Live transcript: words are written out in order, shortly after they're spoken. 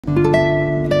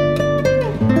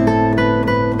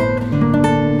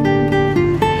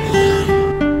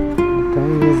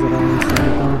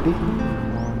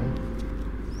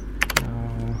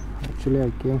Actually,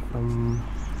 I came from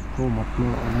home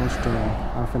almost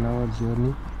half an hour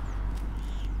journey.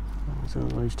 So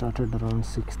I started around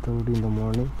 6:30 in the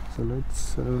morning. So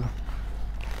let's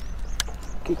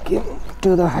kick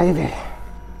into the highway.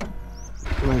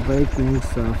 My bike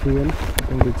needs fuel. I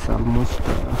think it's almost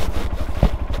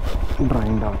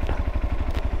drained out.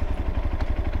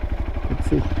 Let's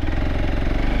see.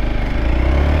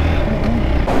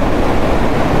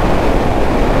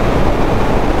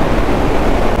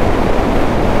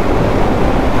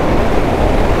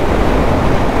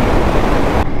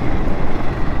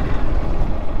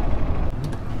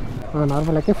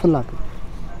 Normal hockey full hockey.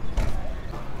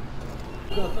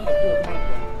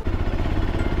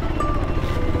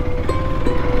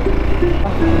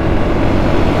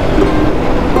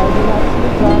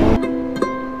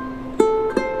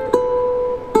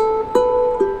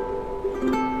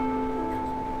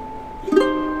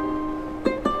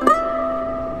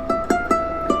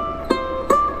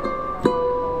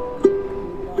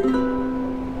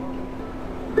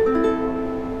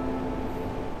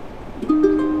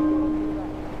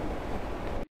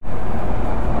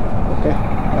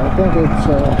 I think it's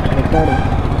recording.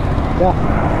 Yeah,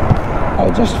 I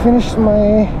just finished my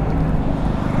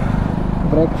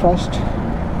breakfast.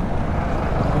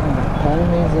 The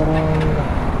time is around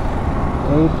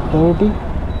 8:30.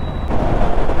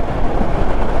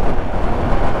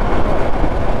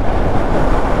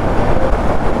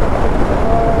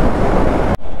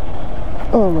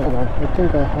 Oh my god, I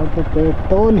think I have to pay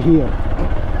toll here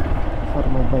for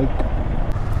my bike.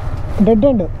 Dead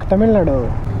end, Tamil Nadu.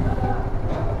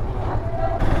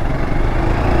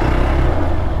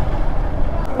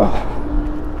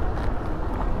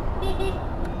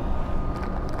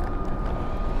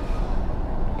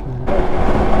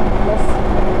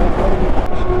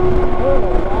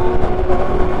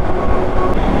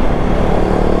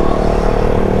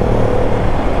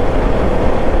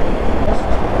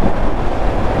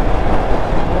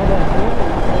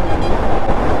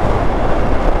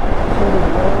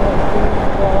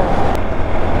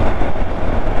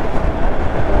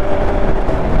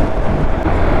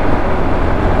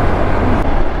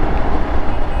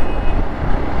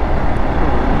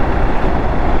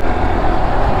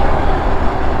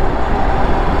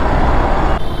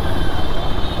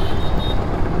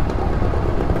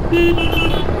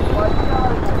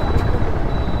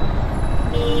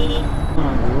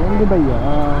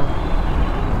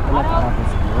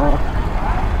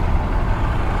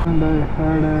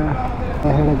 And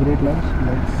I had a great lunch.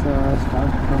 Let's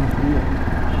start from here.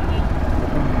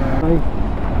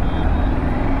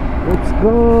 Let's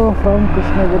go from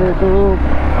Krishnagiri to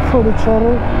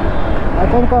Pondicherry. I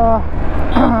think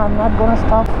I'm not gonna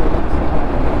stop.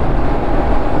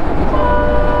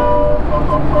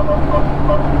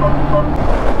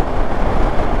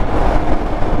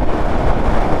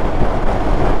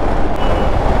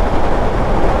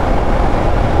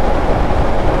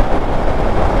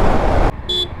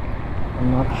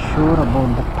 Sure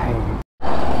about the time.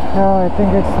 Yeah, I think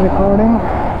it's recording.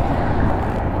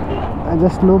 I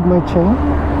just lubed my chain.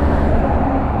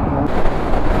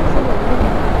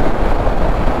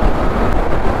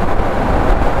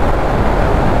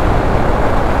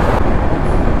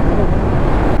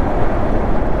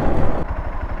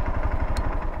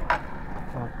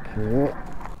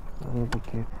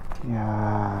 Okay.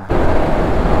 Yeah.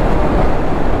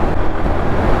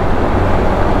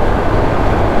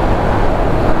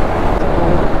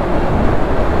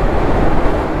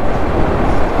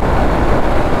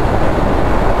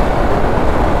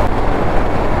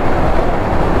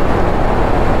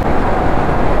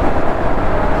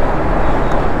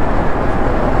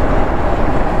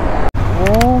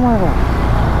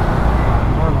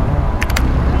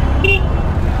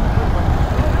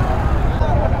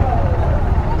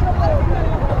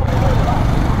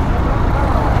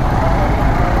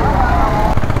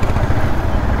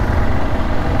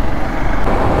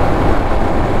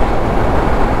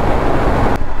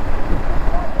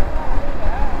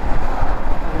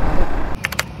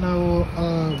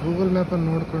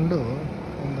 ನೋಡಿಕೊಂಡು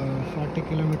ಒಂದು 40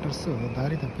 kilometres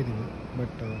ದಾರಿ ತಪ್ಪಿದ್ದೀವಿ.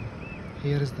 But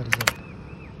here is the result.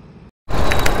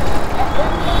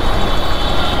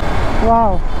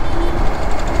 Wow,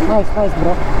 nice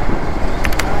bro.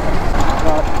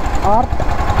 Art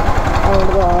and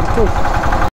the artist.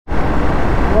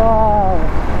 Wow.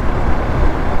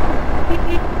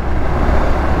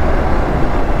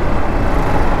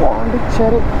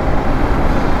 Pondicherry.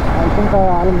 I think I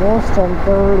almost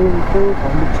entered into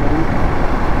Pondicherry.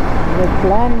 The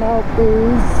plan now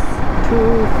is to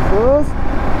first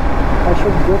I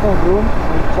should get a room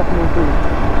and check into it.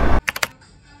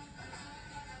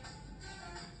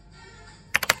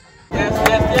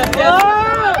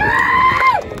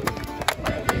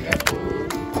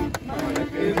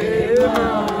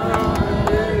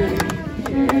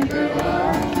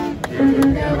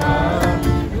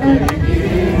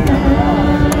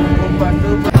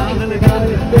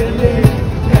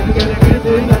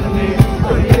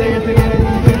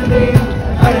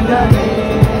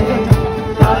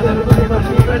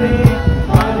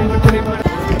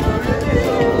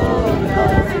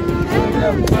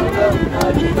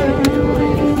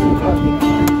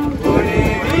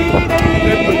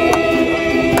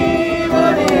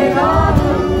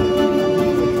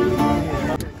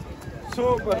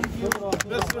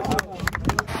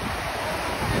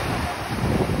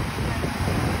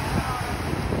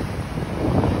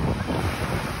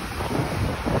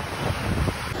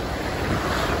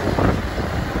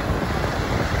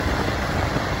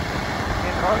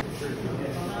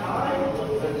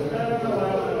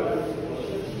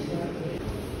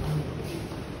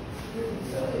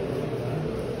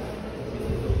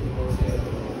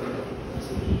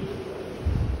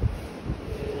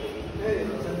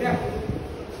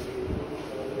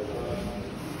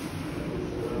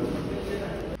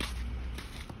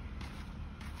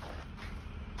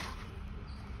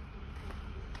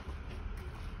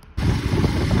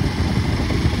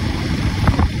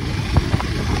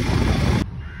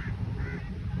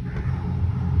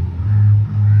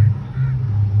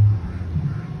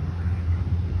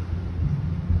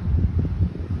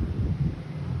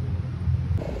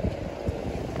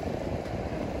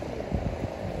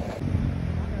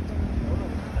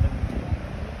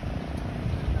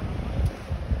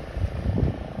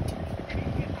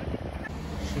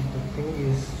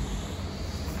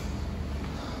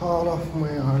 all of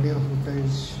my audio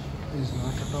footage is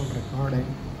not at all recording.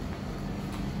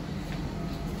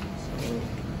 So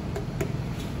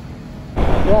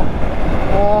yeah,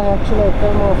 actually I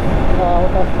came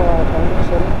out of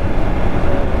Pondicherry.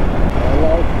 I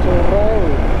like to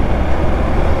ride.